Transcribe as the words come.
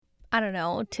I don't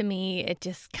know. To me, it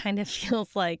just kind of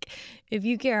feels like if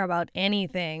you care about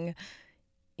anything,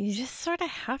 you just sort of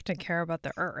have to care about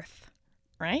the earth,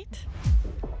 right?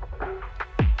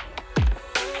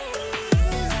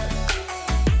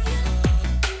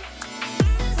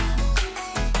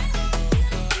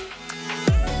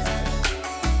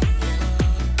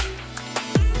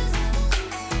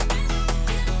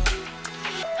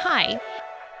 Hi,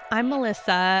 I'm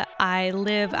Melissa. I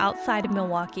live outside of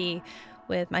Milwaukee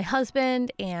with my husband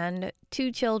and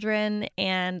 2 children,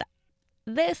 and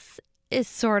this is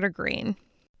Sorta Green.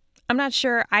 I'm not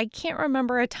sure. I can't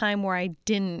remember a time where I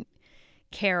didn't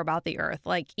care about the earth.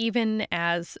 Like, even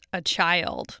as a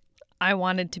child, I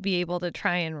wanted to be able to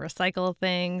try and recycle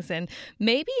things. And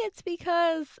maybe it's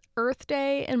because Earth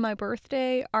Day and my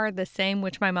birthday are the same,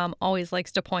 which my mom always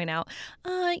likes to point out.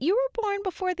 You were born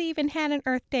before they even had an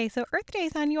Earth Day, so Earth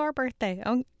Day's on your birthday.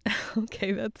 Oh,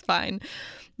 okay, that's fine.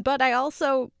 But I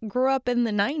also grew up in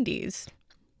the 90s.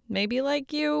 Maybe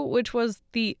like you, which was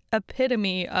the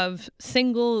epitome of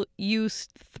single-use,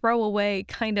 throwaway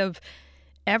kind of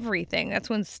everything. That's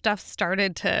when stuff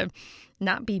started to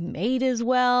not be made as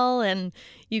well, and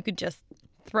you could just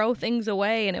throw things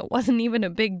away, and it wasn't even a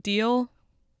big deal.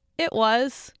 It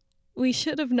was. We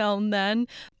should have known then,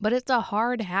 but it's a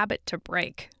hard habit to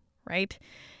break, right?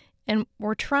 And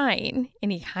we're trying,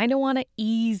 and you kind of want to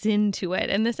ease into it.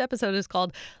 And this episode is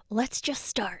called Let's Just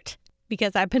Start,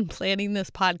 because I've been planning this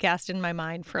podcast in my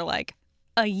mind for like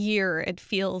a year, it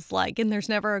feels like, and there's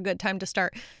never a good time to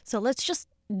start. So let's just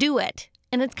do it.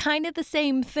 And it's kind of the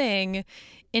same thing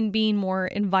in being more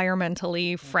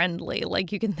environmentally friendly.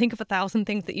 Like, you can think of 1,000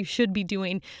 things that you should be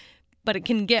doing, but it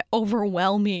can get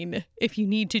overwhelming if you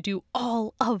need to do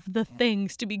all of the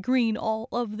things to be green all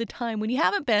of the time when you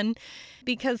haven't been,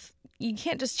 because you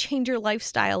can't just change your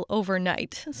lifestyle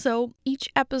overnight. So each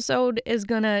episode is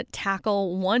going to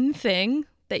tackle one thing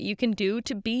that you can do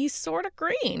to be sort of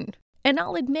green. And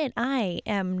I'll admit, I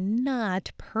am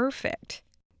not perfect.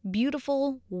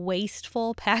 Beautiful,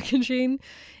 wasteful packaging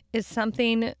is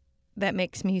something that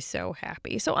makes me so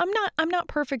happy. So I'm not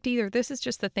perfect either. This is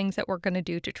just the things that we're going to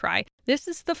do to try. This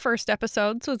is the first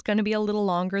episode, so it's going to be a little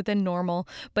longer than normal,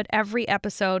 but every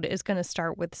episode is going to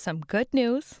start with some good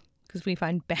news, because we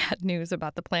find bad news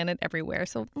about the planet everywhere.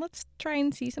 So let's try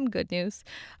and see some good news.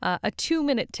 A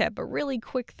 2-minute tip, a really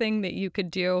quick thing that you could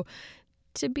do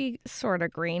to be sort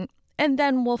of green. And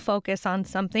then we'll focus on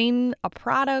something, a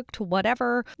product,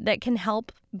 whatever, that can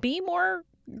help be more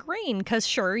green. Because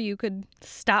sure, you could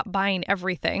stop buying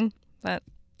everything, but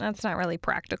that's not really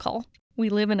practical. We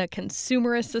live in a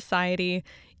consumerist society.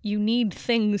 You need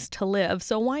things to live.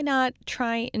 So why not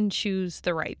try and choose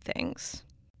the right things?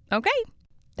 Okay,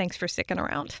 thanks for sticking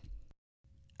around.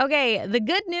 Okay, the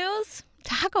good news.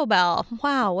 Taco Bell.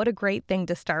 Wow, what a great thing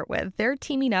to start with. They're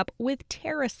teaming up with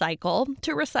TerraCycle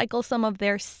to recycle some of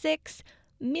their 6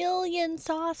 million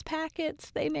sauce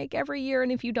packets they make every year.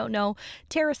 And if you don't know,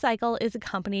 TerraCycle is a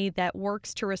company that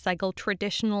works to recycle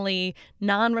traditionally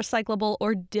non-recyclable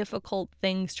or difficult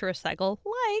things to recycle,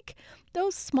 like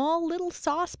those small little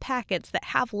sauce packets that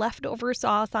have leftover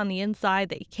sauce on the inside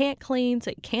that you can't clean, so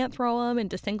you can't throw them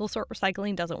into single-sort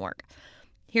recycling. Doesn't work.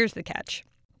 Here's the catch.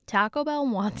 Taco Bell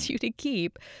wants you to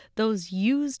keep those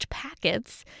used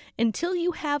packets until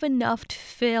you have enough to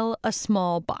fill a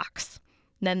small box.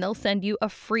 Then they'll send you a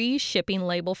free shipping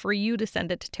label for you to send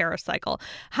it to TerraCycle.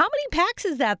 How many packs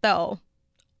is that, though?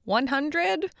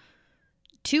 100?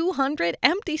 200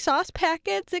 empty sauce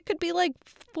packets? It could be like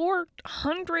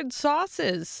 400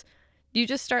 sauces. You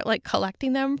just start like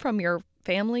collecting them from your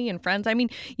family and friends. I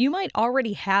mean, you might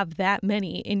already have that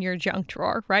many in your junk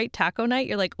drawer, right? Taco night,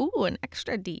 you're like, ooh, an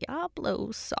extra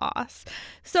Diablo sauce.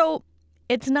 So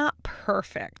it's not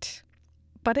perfect,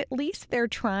 but at least they're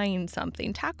trying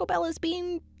something. Taco Bell is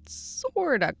being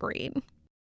sorta green.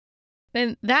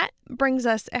 And that brings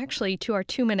us actually to our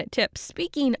 2-minute tip.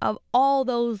 Speaking of all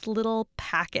those little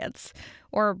packets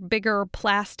or bigger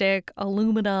plastic,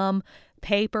 aluminum,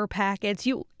 paper packets,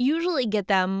 you usually get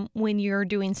them when you're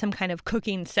doing some kind of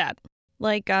cooking set,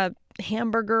 like a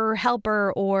hamburger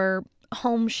helper or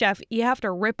Home Chef. You have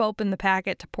to rip open the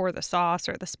packet to pour the sauce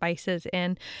or the spices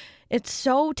in. It's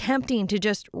so tempting to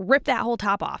just rip that whole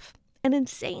top off, and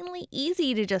insanely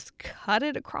easy to just cut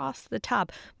it across the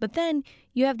top. But then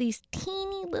you have these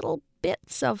teeny little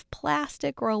bits of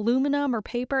plastic or aluminum or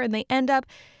paper, and they end up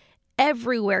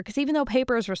everywhere, because even though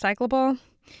paper is recyclable,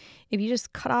 if you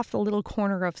just cut off the little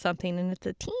corner of something and it's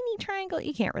a teeny triangle,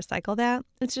 you can't recycle that.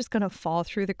 It's just going to fall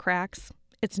through the cracks.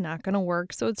 It's not going to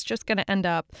work. So it's just going to end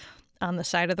up on the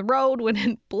side of the road when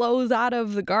it blows out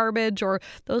of the garbage, or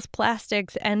those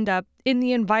plastics end up in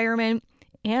the environment.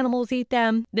 Animals eat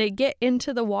them. They get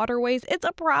into the waterways. It's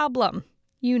a problem.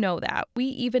 You know that. We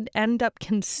even end up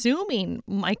consuming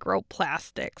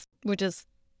microplastics, which is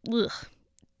ugh,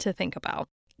 to think about.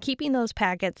 Keeping those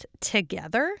packets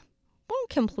together won't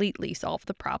completely solve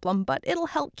the problem, but it'll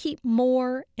help keep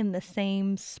more in the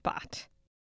same spot.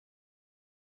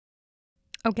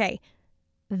 Okay,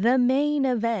 the main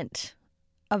event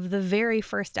of the very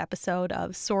first episode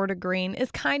of Sorta Green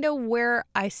is kind of where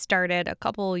I started a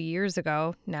couple years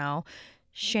ago now,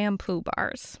 shampoo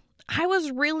bars. I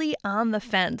was really on the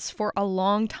fence for a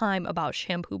long time about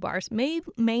shampoo bars,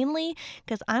 mainly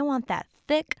because I want that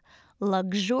thick,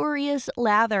 luxurious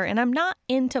lather, and I'm not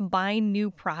into buying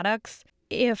new products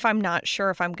if I'm not sure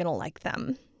if I'm going to like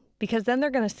them. Because then they're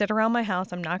going to sit around my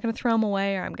house. I'm not going to throw them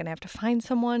away, or I'm going to have to find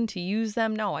someone to use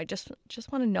them. No, I just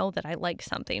want to know that I like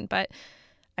something. But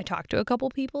I talked to a couple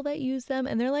people that use them,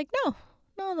 and they're like, no,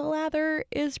 the lather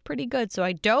is pretty good. So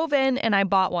I dove in and I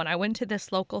bought one. I went to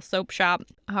this local soap shop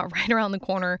right around the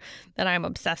corner that I'm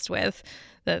obsessed with.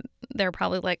 That they're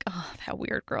probably like, oh, that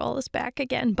weird girl is back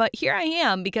again. But here I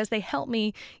am because they helped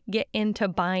me get into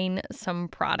buying some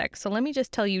products. So let me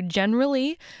just tell you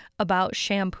generally about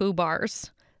shampoo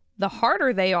bars. The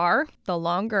harder they are, the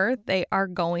longer they are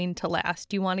going to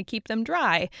last. You want to keep them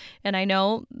dry. And I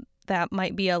know that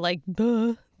might be a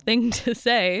duh thing to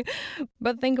say,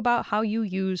 but think about how you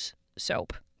use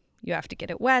soap. You have to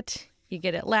get it wet, you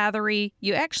get it lathery,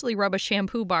 you actually rub a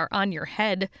shampoo bar on your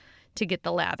head to get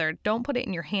the lather. Don't put it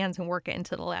in your hands and work it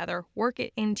into the lather. Work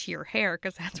it into your hair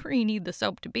because that's where you need the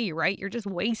soap to be, right? You're just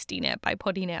wasting it by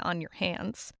putting it on your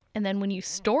hands. And then when you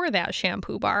store that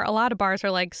shampoo bar, a lot of bars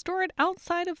are like, store it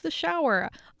outside of the shower.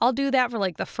 I'll do that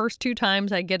for the first 2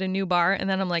 times I get a new bar. And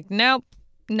then I'm like, nope,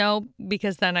 no,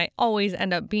 because then I always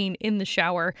end up being in the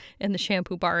shower and the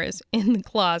shampoo bar is in the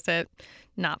closet.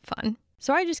 Not fun.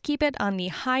 So I just keep it on the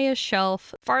highest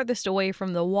shelf, farthest away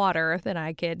from the water that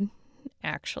I could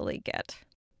actually get.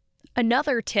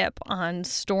 Another tip on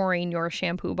storing your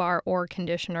shampoo bar or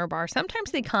conditioner bar,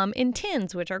 sometimes they come in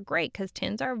tins, which are great because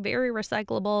tins are very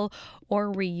recyclable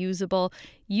or reusable.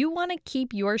 You want to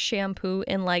keep your shampoo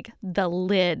in the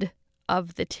lid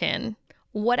of the tin,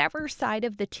 whatever side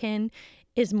of the tin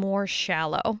is more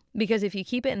shallow, because if you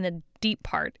keep it in the deep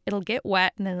part, it'll get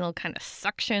wet and then it'll kind of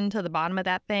suction to the bottom of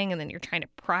that thing, and then you're trying to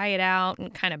pry it out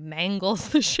and kind of mangles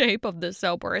the shape of the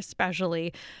soap, or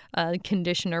especially a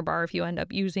conditioner bar if you end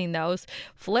up using those.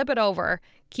 Flip it over,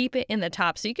 keep it in the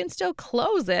top so you can still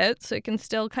close it so it can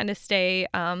still kind of stay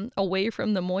away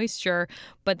from the moisture,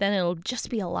 but then it'll just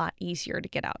be a lot easier to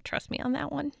get out. Trust me on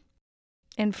that one.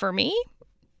 And for me,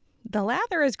 the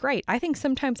lather is great. I think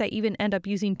sometimes I even end up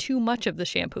using too much of the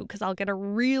shampoo because I'll get a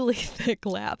really thick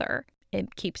lather.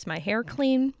 It keeps my hair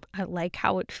clean. I like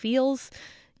how it feels.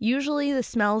 Usually the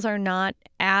smells are not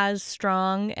as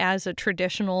strong as a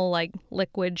traditional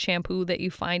liquid shampoo that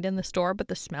you find in the store, but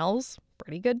the smell's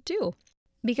pretty good too.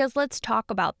 Because let's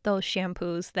talk about those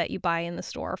shampoos that you buy in the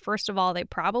store. First of all, they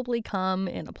probably come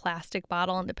in a plastic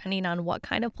bottle, and depending on what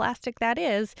kind of plastic that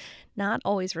is, not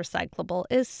always recyclable,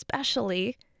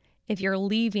 especially if you're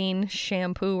leaving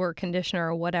shampoo or conditioner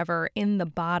or whatever in the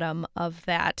bottom of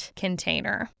that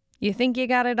container. You think you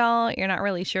got it all, you're not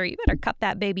really sure, you better cut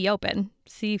that baby open.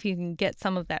 See if you can get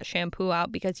some of that shampoo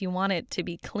out because you want it to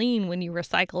be clean when you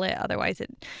recycle it. Otherwise,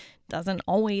 it doesn't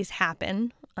always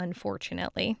happen,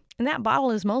 unfortunately. And that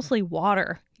bottle is mostly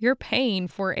water. You're paying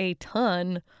for a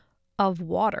ton of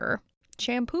water.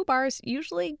 Shampoo bars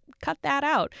usually cut that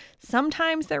out.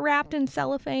 Sometimes they're wrapped in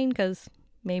cellophane because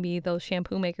maybe those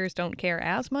shampoo makers don't care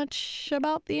as much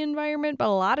about the environment, but a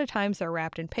lot of times they're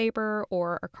wrapped in paper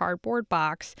or a cardboard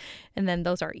box, and then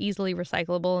those are easily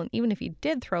recyclable. And even if you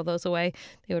did throw those away,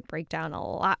 they would break down a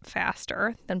lot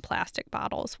faster than plastic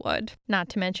bottles would. Not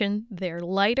to mention, they're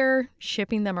lighter.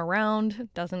 Shipping them around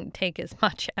doesn't take as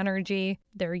much energy.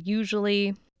 They're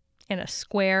usually in a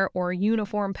square or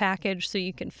uniform package, so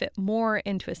you can fit more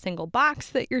into a single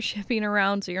box that you're shipping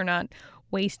around, so you're not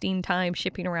wasting time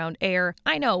shipping around air.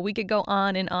 I know we could go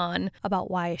on and on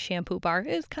about why a shampoo bar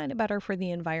is kind of better for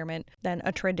the environment than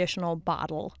a traditional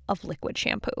bottle of liquid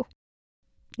shampoo.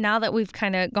 Now that we've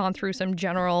kind of gone through some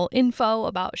general info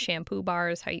about shampoo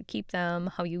bars, how you keep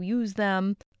them, how you use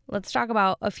them, let's talk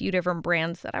about a few different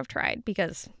brands that I've tried,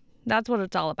 because that's what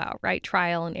it's all about, right?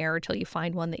 Trial and error till you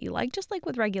find one that you like, just like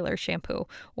with regular shampoo,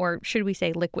 or should we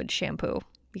say liquid shampoo?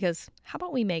 Because how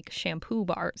about we make shampoo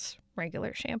bars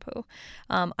regular shampoo.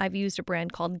 I've used a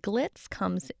brand called Glitz,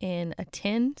 comes in a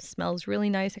tin, smells really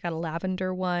nice. I got a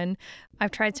lavender one.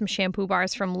 I've tried some shampoo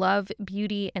bars from Love,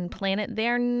 Beauty, and Planet.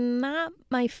 They're not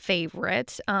my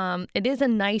favorite. It is a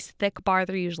nice thick bar.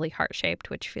 They're usually heart-shaped,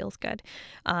 which feels good.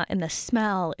 And the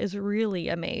smell is really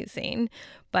amazing.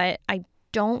 But I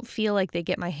don't feel like they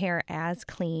get my hair as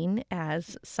clean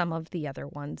as some of the other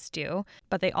ones do.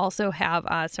 But they also have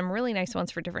some really nice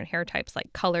ones for different hair types,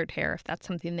 like colored hair, if that's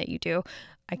something that you do.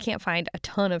 I can't find a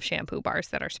ton of shampoo bars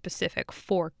that are specific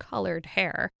for colored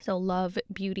hair. So Love,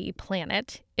 Beauty,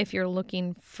 Planet, if you're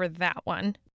looking for that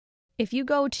one. If you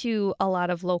go to a lot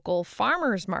of local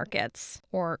farmers markets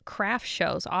or craft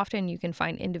shows, often you can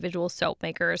find individual soap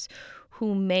makers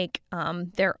who make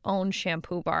their own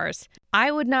shampoo bars.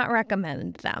 I would not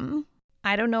recommend them.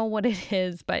 I don't know what it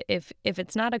is, but if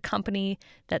it's not a company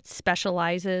that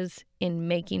specializes in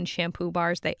making shampoo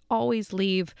bars, they always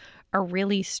leave a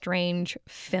really strange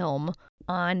film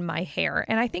on my hair.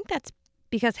 And I think that's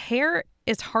because hair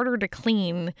is harder to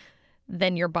clean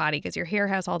than your body, because your hair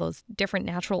has all those different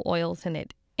natural oils in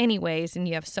it anyways, and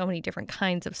you have so many different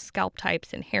kinds of scalp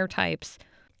types and hair types.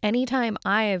 Anytime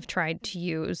I have tried to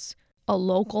use a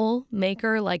local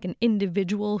maker, like an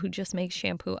individual who just makes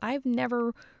shampoo, I've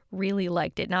never really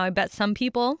liked it. Now, I bet some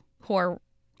people who are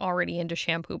already into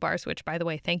shampoo bars, which, by the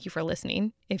way, thank you for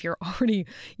listening. If you're already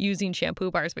using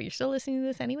shampoo bars, but you're still listening to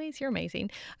this anyways, you're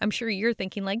amazing. I'm sure you're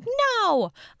thinking like,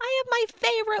 no, I have my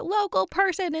favorite local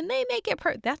person and they make it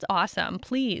That's awesome.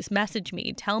 Please message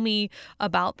me. Tell me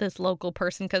about this local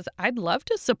person, because I'd love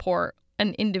to support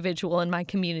an individual in my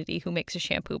community who makes a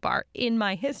shampoo bar. In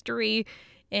my history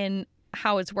and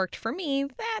how it's worked for me,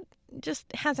 that just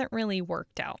hasn't really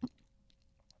worked out.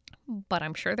 But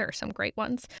I'm sure there are some great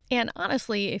ones. And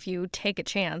honestly, if you take a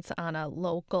chance on a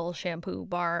local shampoo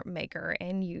bar maker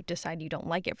and you decide you don't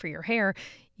like it for your hair,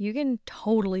 you can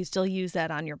totally still use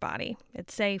that on your body.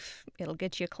 It's safe. It'll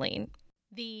get you clean.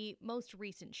 The most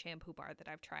recent shampoo bar that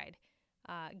I've tried,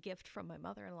 gift from my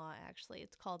mother-in-law, actually,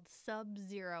 it's called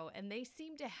Sub-Zero, and they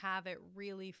seem to have it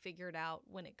really figured out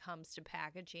when it comes to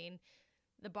packaging.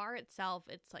 The bar itself,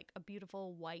 it's like a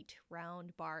beautiful white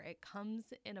round bar. It comes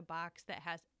in a box that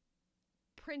has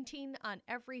printing on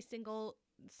every single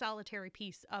solitary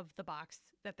piece of the box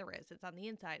that there is. It's on the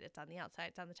inside, it's on the outside,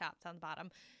 it's on the top, it's on the bottom.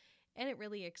 And it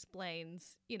really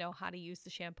explains, how to use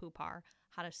the shampoo bar,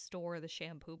 how to store the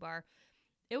shampoo bar.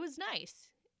 It was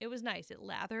nice. It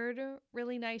lathered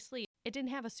really nicely. It didn't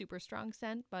have a super strong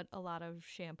scent, but a lot of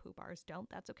shampoo bars don't.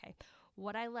 That's okay.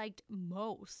 What I liked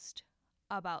most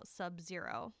about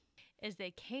Sub-Zero is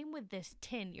they came with this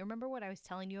tin. You remember what I was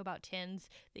telling you about tins,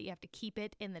 that you have to keep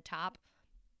it in the top?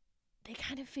 They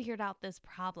kind of figured out this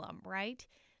problem, right?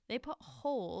 They put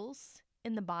holes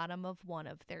in the bottom of one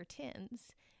of their tins,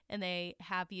 and they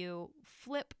have you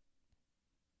flip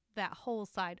that whole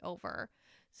side over.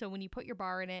 So when you put your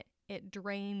bar in it, it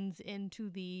drains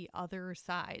into the other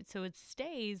side. So it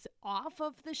stays off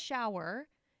of the shower.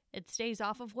 It stays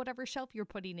off of whatever shelf you're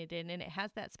putting it in, and it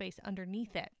has that space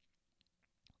underneath it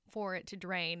for it to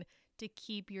drain to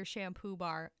keep your shampoo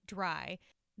bar dry.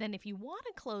 Then if you want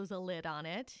to close a lid on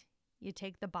it, you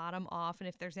take the bottom off, and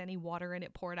if there's any water in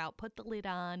it, pour it out, put the lid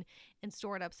on, and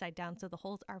store it upside down so the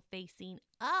holes are facing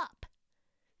up.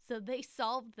 So they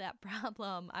solved that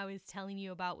problem I was telling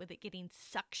you about with it getting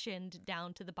suctioned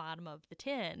down to the bottom of the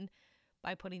tin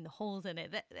by putting the holes in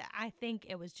it. I think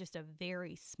it was just a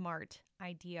very smart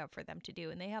idea for them to do,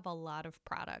 and they have a lot of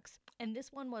products. And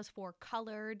this one was for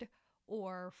colored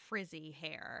or frizzy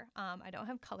hair. I don't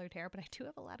have colored hair, but I do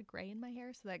have a lot of gray in my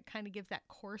hair, so that kind of gives that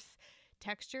coarse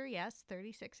texture. Yes,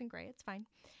 36 and gray, it's fine.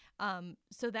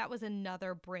 So that was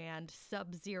another brand,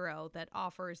 Sub-Zero, that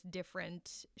offers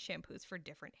different shampoos for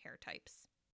different hair types.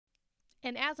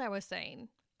 And as I was saying,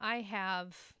 I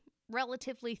have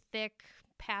relatively thick,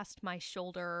 past my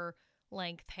shoulder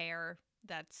length hair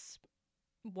that's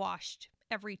washed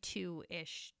every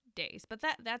 2-ish days. But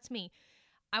that's me.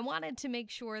 I wanted to make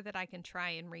sure that I can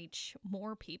try and reach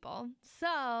more people.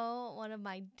 So one of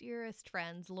my dearest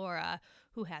friends, Laura,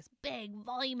 who has big,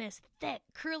 voluminous, thick,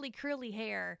 curly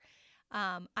hair,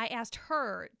 I asked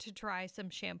her to try some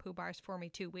shampoo bars for me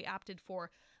too. We opted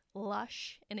for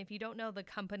Lush. And if you don't know the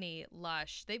company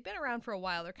Lush, they've been around for a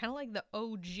while. They're kind of like the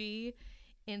OG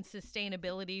in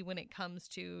sustainability when it comes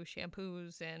to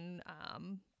shampoos and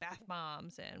bath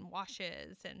bombs and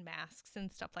washes and masks and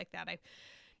stuff like that. I've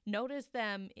noticed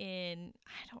them in,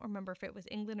 I don't remember if it was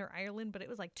England or Ireland, but it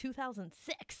was like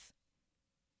 2006.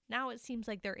 Now it seems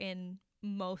like they're in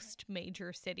most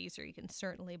major cities, or you can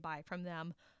certainly buy from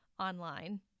them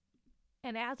online.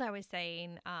 And as I was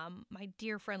saying, my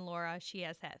dear friend Laura, she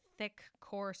has that thick,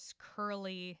 coarse,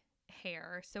 curly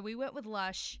hair. So we went with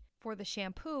Lush. For the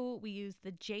shampoo, we used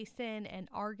the Jason and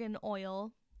Argan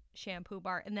Oil shampoo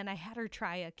bar. And then I had her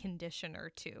try a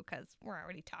conditioner too, because we're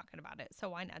already talking about it. So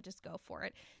why not just go for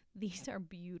it? These are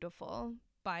beautiful,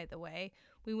 by the way.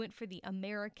 We went for the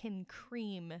American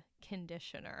Cream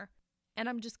conditioner. And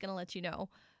I'm just going to let you know,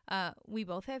 we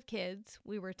both have kids.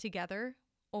 We were together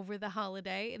over the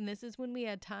holiday, and this is when we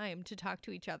had time to talk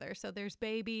to each other. So there's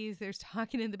babies, there's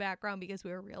talking in the background because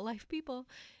we're real life people,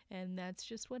 and that's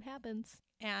just what happens.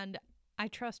 And I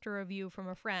trust a review from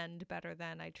a friend better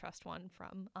than I trust one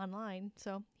from online.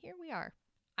 So here we are.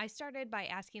 I started by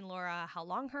asking Laura how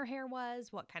long her hair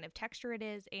was, what kind of texture it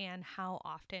is, and how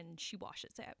often she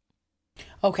washes it.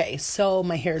 Okay, so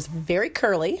my hair is very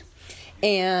curly,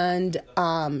 and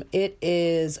it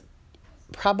is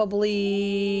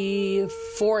probably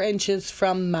 4 inches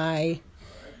from my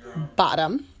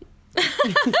bottom.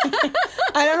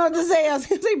 I don't know what to say. I was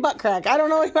going to say butt crack. I don't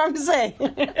know what I'm to say.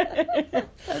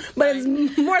 But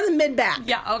it's more than mid-back.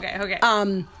 Yeah, okay.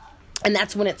 And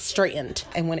that's when it's straightened.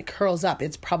 And when it curls up,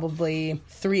 it's probably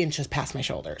 3 inches past my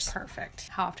shoulders. Perfect.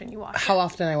 How often you wash it? How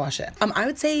often I wash it? I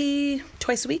would say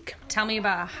twice a week. Tell me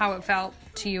about how it felt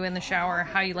to you in the shower,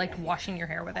 how you liked washing your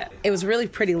hair with it. It was really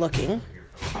pretty looking.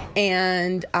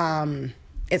 And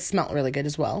it smelled really good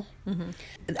as well. Mm-hmm.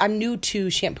 I'm new to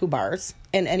Shampoo Bars.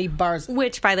 And any bars...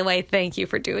 Which, by the way, thank you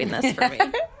for doing this for me.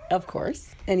 Of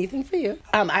course. Anything for you.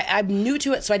 I'm new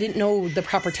to it, so I didn't know the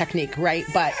proper technique, right?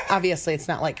 But obviously, it's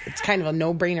not like... It's kind of a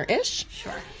no-brainer-ish.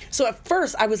 Sure. So at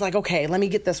first, I was like, okay, let me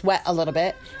get this wet a little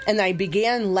bit. And then I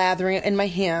began lathering it in my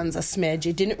hands a smidge.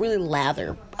 It didn't really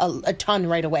lather a ton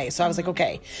right away. So I was like,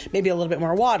 okay, maybe a little bit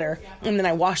more water. And then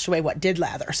I washed away what did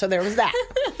lather. So there was that.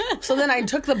 So then I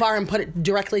took the bar and put it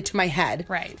directly to my head.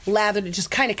 Right. Lathered it,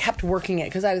 just kind of kept working it.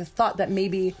 Because I thought that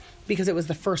maybe because it was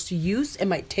the first use, it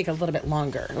might take a little bit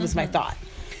longer. It was my thought.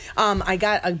 I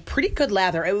got a pretty good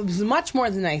lather. It was much more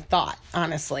than I thought,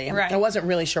 honestly. Right. I wasn't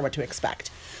really sure what to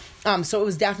expect. So it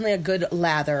was definitely a good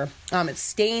lather. It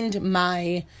stained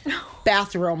my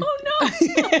bathroom. Oh, no.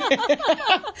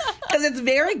 Because it's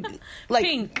very,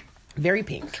 pink. Very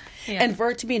pink. Yeah. And for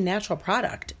it to be a natural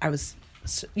product, I was,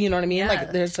 you know what I mean? Yeah.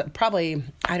 Like, there's probably,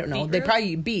 I don't know. They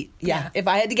probably beat. Yeah. If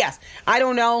I had to guess. I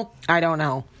don't know.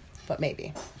 But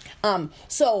maybe.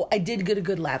 So I did get a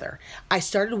good lather. I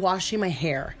started washing my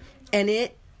hair, and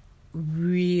it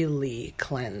really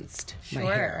cleansed my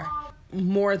hair.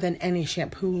 More than any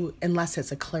shampoo, unless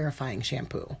it's a clarifying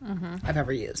shampoo I've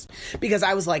ever used. Because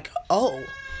I was like, oh,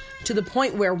 to the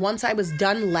point where once I was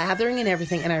done lathering and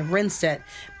everything and I rinsed it,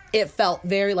 it felt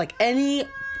very like any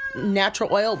natural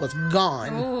oil was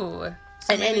gone. Ooh.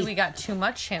 So maybe we got too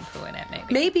much shampoo in it,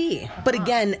 maybe. Maybe. But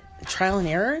again, trial and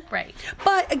error. Right.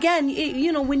 But again,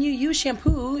 when you use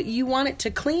shampoo, you want it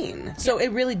to clean. So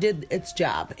it really did its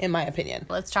job, in my opinion.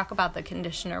 Let's talk about the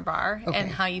conditioner bar and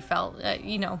how you felt,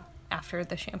 after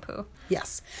the shampoo.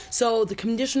 Yes. So the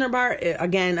conditioner bar,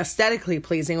 again, aesthetically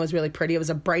pleasing. It was really pretty. It was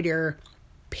a brighter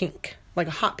pink, like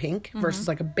a hot pink versus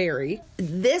like a berry.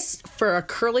 This, for a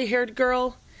curly-haired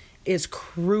girl, is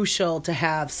crucial to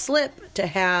have slip, to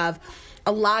have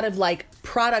a lot of like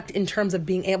product in terms of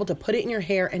being able to put it in your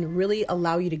hair and really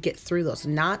allow you to get through those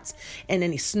knots and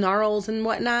any snarls and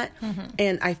whatnot.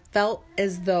 And I felt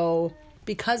as though,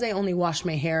 because I only wash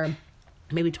my hair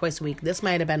maybe twice a week, this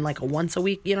might have been like a once a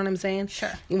week, you know what I'm saying?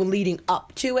 Sure. Leading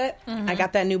up to it, I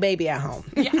got that new baby at home.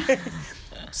 Yeah.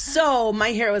 So my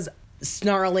hair was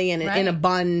snarly and in a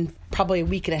bun, probably a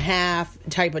week and a half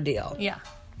type of deal. Yeah.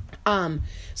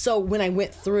 So when I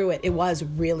went through it, it was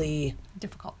really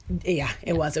difficult. Yeah,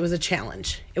 it was. It was a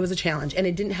challenge. And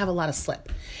it didn't have a lot of slip.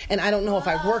 And I don't know if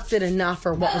I worked it enough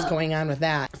or what was going on with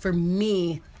that. For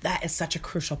me, that is such a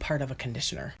crucial part of a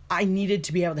conditioner. I needed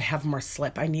to be able to have more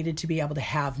slip. I needed to be able to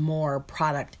have more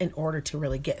product in order to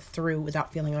really get through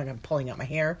without feeling like I'm pulling out my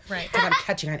hair. Right. Like I'm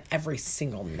catching on every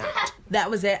single knot. That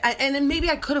was it. And then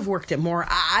maybe I could have worked it more.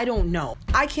 I don't know.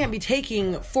 I can't be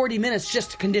taking 40 minutes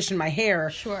just to condition my hair.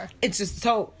 Sure. It's just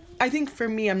so... I think for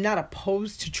me, I'm not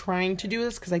opposed to trying to do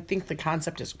this because I think the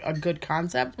concept is a good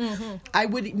concept. I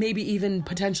would maybe even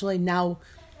potentially now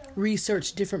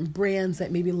research different brands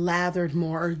that maybe lathered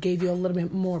more or gave you a little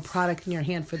bit more product in your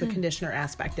hand for the conditioner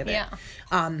aspect of it. Yeah.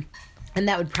 And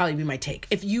that would probably be my take.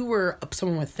 If you were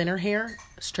someone with thinner hair,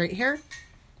 straight hair,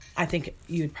 I think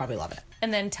you'd probably love it.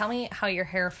 And then tell me how your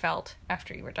hair felt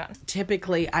after you were done.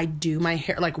 Typically, I do my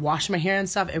hair, like wash my hair and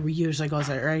stuff. It usually goes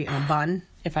right in a bun,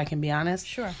 if I can be honest.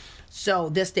 Sure. So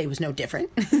this day was no different.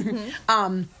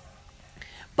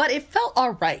 But it felt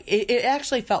all right. It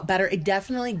actually felt better.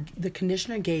 The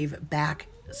conditioner gave back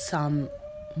some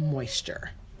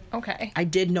moisture. Okay. I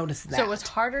did notice that. So it was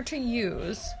harder to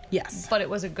use. Yes. But it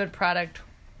was a good product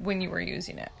when you were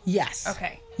using it. Yes.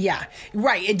 Okay. Yeah.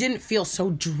 Right. It didn't feel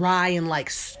so dry and like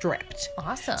stripped.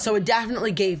 Awesome. So it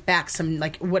definitely gave back some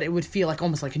like what it would feel like,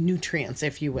 almost like nutrients,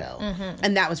 if you will. Mm-hmm.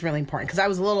 And that was really important because it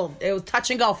was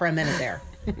touch and go for a minute there.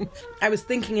 I was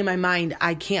thinking in my mind,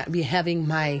 I can't be having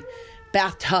my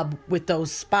bathtub with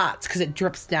those spots because it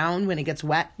drips down when it gets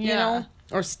wet, you know,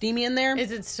 or steamy in there.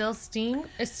 Is it still stained?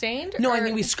 No, I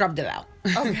mean, we scrubbed it out.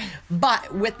 Okay.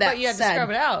 But with that said... But you had to scrub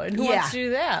it out. And who wants to do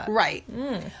that? Right.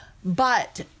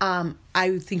 But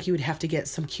I think you would have to get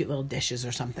some cute little dishes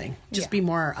or something. Just be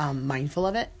more mindful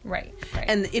of it. Right.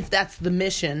 And if that's the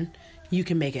mission, you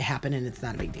can make it happen and it's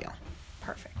not a big deal.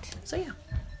 Perfect. So, yeah.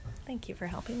 Thank you for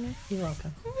helping me. You're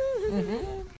welcome.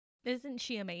 Isn't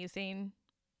she amazing?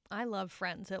 I love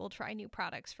friends that will try new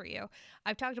products for you.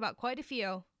 I've talked about quite a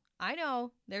few. I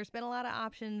know there's been a lot of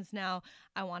options now.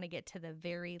 I want to get to the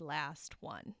very last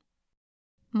one.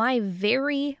 My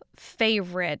very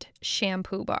favorite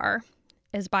shampoo bar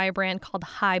is by a brand called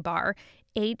Hibar,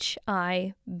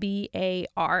 Hibar.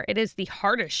 It is the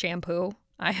hardest shampoo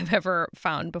I have ever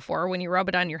found before. When you rub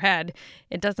it on your head,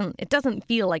 it doesn't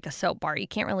feel like a soap bar. You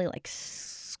can't really like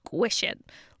squish it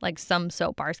like some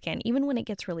soap bars can. Even when it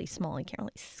gets really small, you can't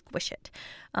really squish it.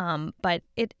 But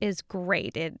it is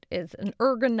great. It is an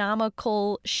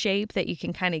ergonomical shape that you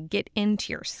can kind of get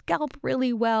into your scalp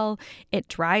really well. It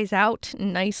dries out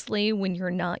nicely when you're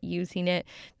not using it.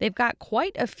 They've got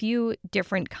quite a few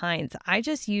different kinds. I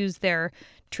just use their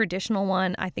traditional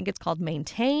one. I think it's called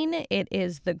Maintain. It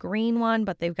is the green one,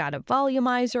 but they've got a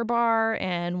volumizer bar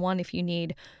and one if you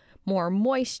need more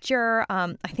moisture.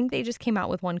 I think they just came out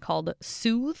with one called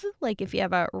Soothe, like if you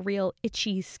have a real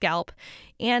itchy scalp.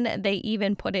 And they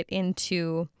even put it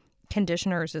into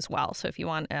conditioners as well. So if you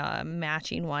want a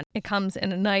matching one, it comes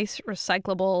in a nice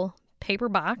recyclable paper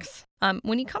box.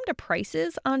 When you come to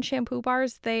prices on shampoo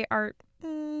bars, they are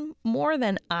more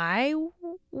than I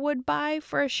would buy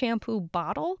for a shampoo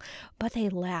bottle, but they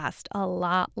last a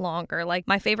lot longer. Like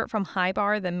my favorite from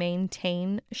Hibar, the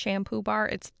Maintain shampoo bar,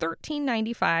 it's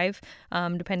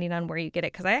 $13.95, depending on where you get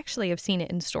it, because I actually have seen it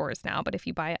in stores now, but if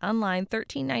you buy it online,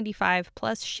 $13.95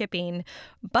 plus shipping.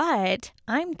 But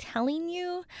I'm telling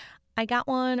you, I got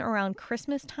one around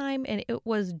Christmas time and it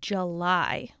was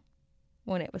July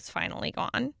when it was finally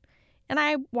gone. And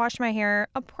I wash my hair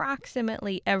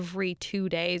approximately every 2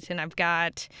 days, and I've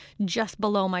got just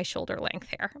below my shoulder length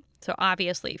hair. So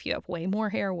obviously, if you have way more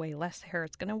hair, way less hair,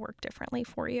 it's going to work differently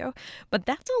for you. But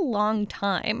that's a long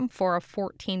time for a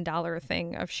 $14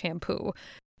 thing of shampoo.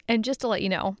 And just to let you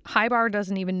know, Hibar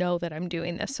doesn't even know that I'm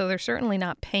doing this, so they're certainly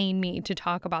not paying me to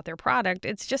talk about their product.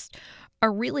 It's just a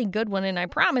really good one, and I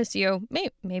promise you,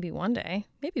 maybe one day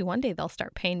they'll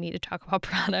start paying me to talk about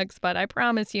products, but I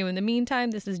promise you, in the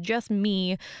meantime, this is just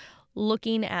me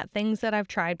looking at things that I've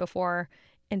tried before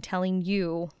and telling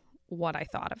you what I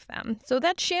thought of them. So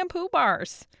that's shampoo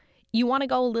bars. You want to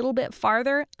go a little bit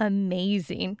farther?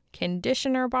 Amazing.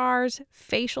 Conditioner bars,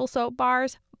 facial soap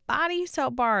bars, body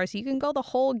soap bars. You can go the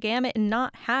whole gamut and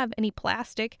not have any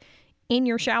plastic in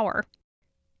your shower.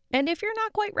 And if you're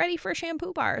not quite ready for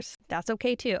shampoo bars, that's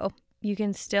okay too. You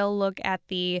can still look at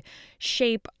the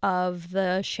shape of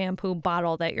the shampoo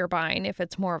bottle that you're buying. If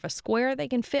it's more of a square, they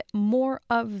can fit more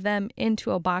of them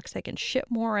into a box. They can ship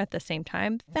more at the same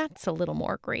time. That's a little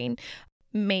more green.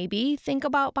 Maybe think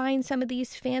about buying some of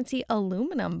these fancy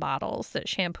aluminum bottles that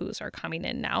shampoos are coming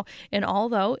in now. And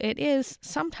although it is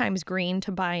sometimes green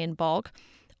to buy in bulk,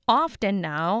 often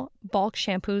now, bulk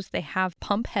shampoos, they have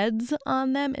pump heads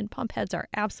on them, and pump heads are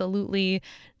absolutely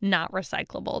not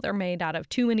recyclable. They're made out of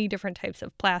too many different types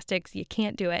of plastics. You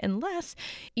can't do it unless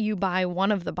you buy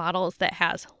one of the bottles that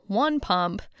has one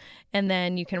pump, and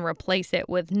then you can replace it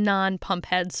with non-pump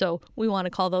heads. So we want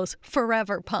to call those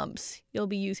forever pumps. You'll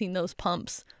be using those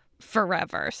pumps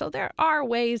forever. So there are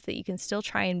ways that you can still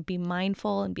try and be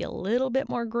mindful and be a little bit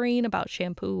more green about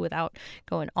shampoo without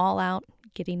going all out,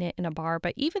 getting it in a bar.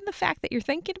 But even the fact that you're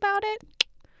thinking about it,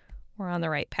 we're on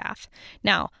the right path.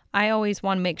 Now, I always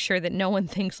want to make sure that no one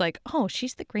thinks like, oh,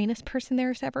 she's the greenest person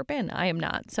there's ever been. I am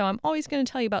not. So I'm always going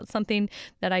to tell you about something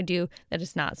that I do that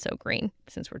is not so green.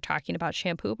 Since we're talking about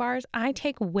shampoo bars, I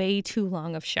take way too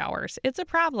long of showers. It's a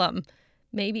problem.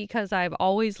 Maybe because I've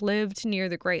always lived near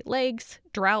the Great Lakes.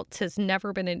 Droughts has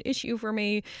never been an issue for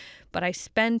me, but I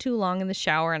spend too long in the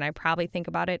shower, and I probably think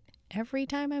about it every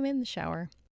time I'm in the shower.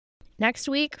 Next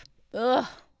week,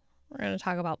 We're going to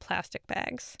talk about plastic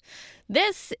bags.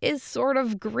 This is Sort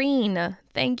of Green.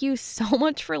 Thank you so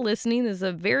much for listening. This is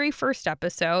a very first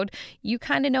episode. You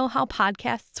kind of know how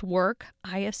podcasts work,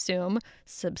 I assume.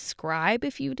 Subscribe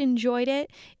if you'd enjoyed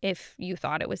it. If you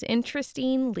thought it was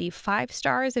interesting, leave 5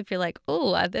 stars. If you're like,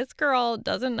 oh, this girl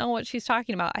doesn't know what she's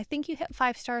talking about, I think you hit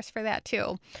 5 stars for that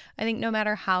too. I think no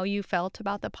matter how you felt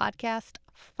about the podcast,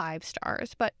 5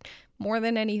 stars. But more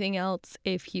than anything else,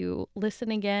 if you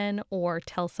listen again or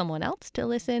tell someone else to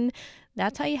listen,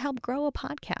 that's how you help grow a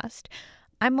podcast.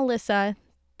 I'm Melissa.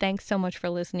 Thanks so much for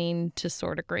listening to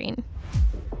Sorta Green.